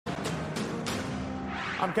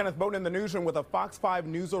I'm Kenneth Moton in the newsroom with a Fox 5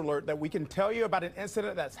 news alert that we can tell you about an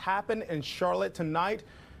incident that's happened in Charlotte tonight.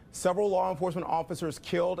 Several law enforcement officers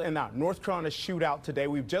killed in that North Carolina shootout today.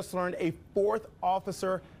 We've just learned a fourth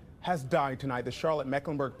officer has died tonight. The Charlotte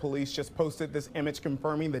Mecklenburg police just posted this image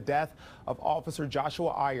confirming the death of Officer Joshua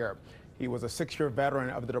Iyer. He was a 6-year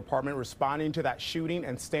veteran of the department responding to that shooting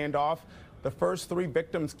and standoff. The first 3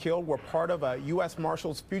 victims killed were part of a U.S.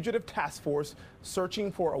 Marshals Fugitive task force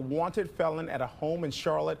searching for a wanted felon at a home in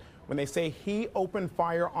Charlotte when they say he opened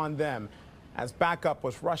fire on them. As backup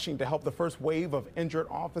was rushing to help the first wave of injured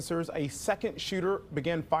officers, a second shooter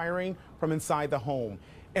began firing from inside the home.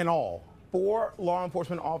 In all, 4 law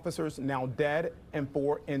enforcement officers now dead and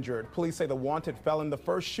 4 injured. Police say the wanted felon, the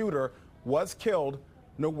first shooter, was killed.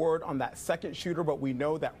 No word on that second shooter, but we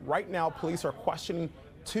know that right now police are questioning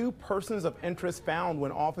 2 persons of interest found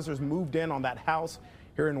when officers moved in on that house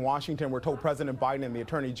here in Washington. We're told President Biden and the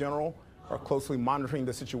Attorney General are closely monitoring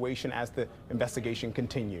the situation as the investigation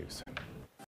continues.